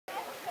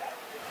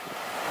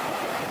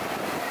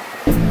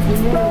The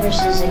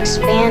universe is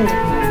expanding.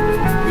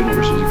 The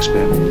universe is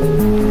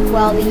expanding?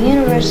 Well, the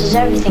universe is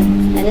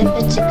everything, and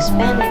if it's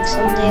expanding,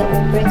 someday it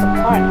will break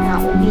apart, and that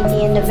will be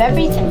the end of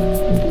everything.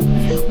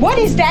 What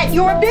is that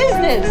your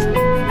business?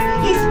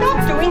 He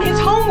stopped doing his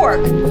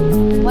homework.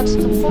 What's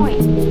the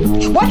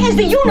point? What has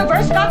the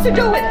universe got to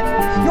do with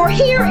it? You're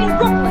here in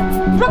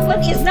Brooklyn.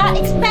 Brooklyn is not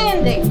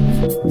expanding.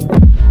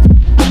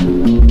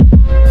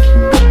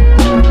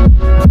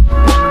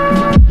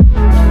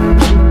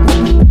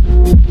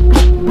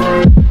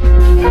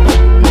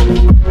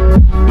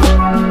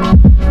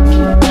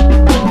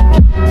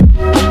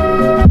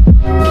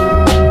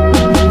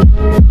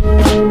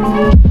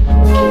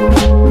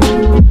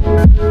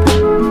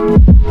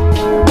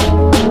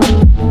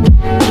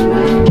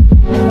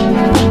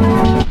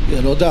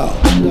 No doubt.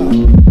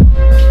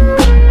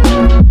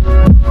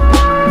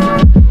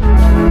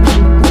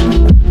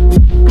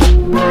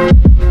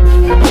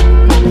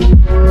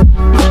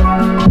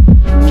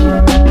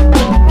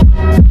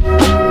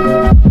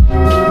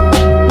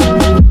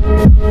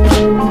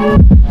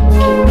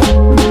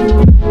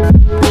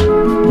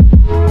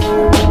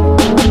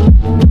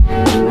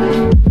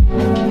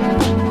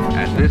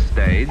 At this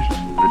stage,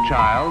 the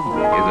child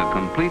is a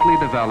completely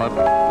developed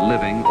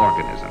living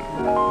organism.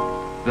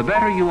 The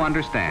better you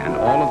understand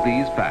all of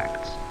these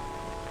facts,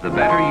 the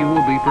better you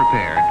will be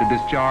prepared to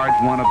discharge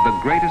one of the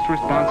greatest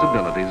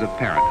responsibilities of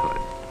parenthood,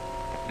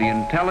 the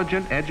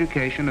intelligent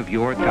education of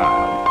your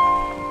child.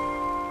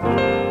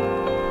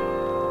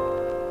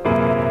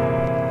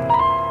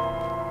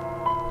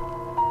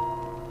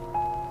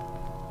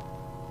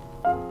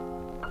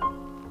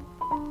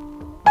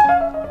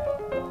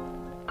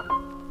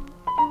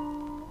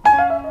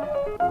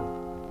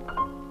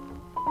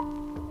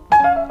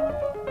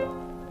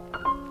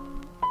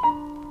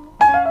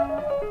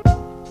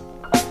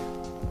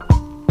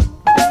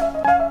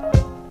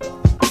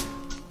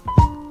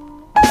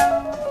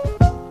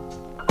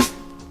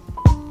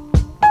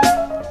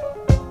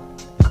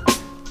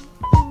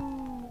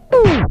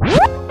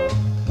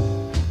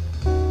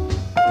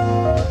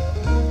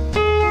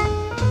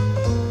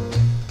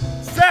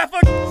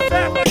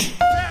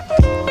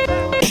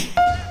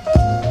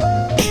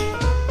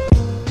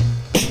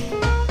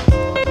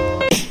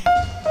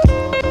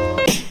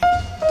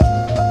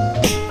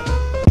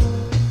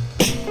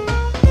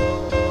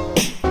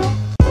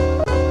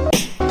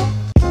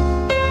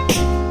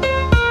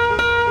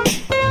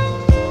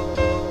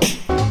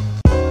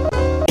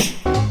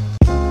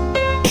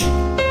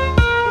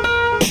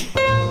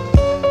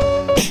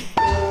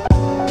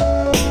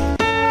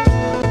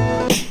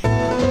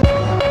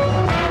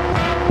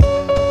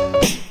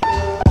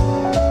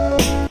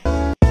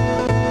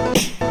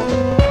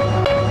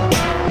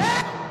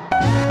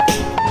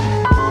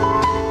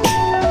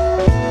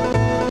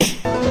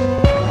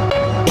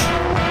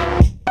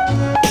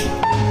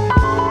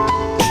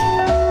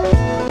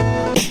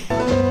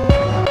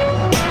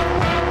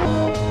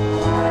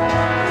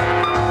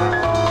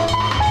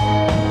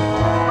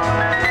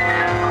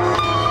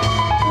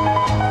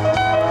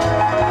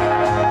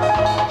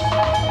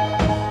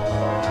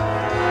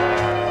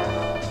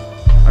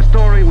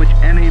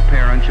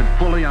 Should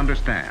fully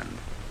understand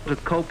to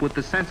cope with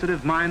the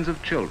sensitive minds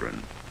of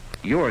children,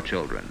 your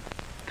children,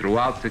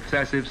 throughout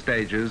successive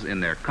stages in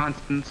their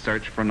constant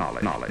search for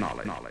knowledge.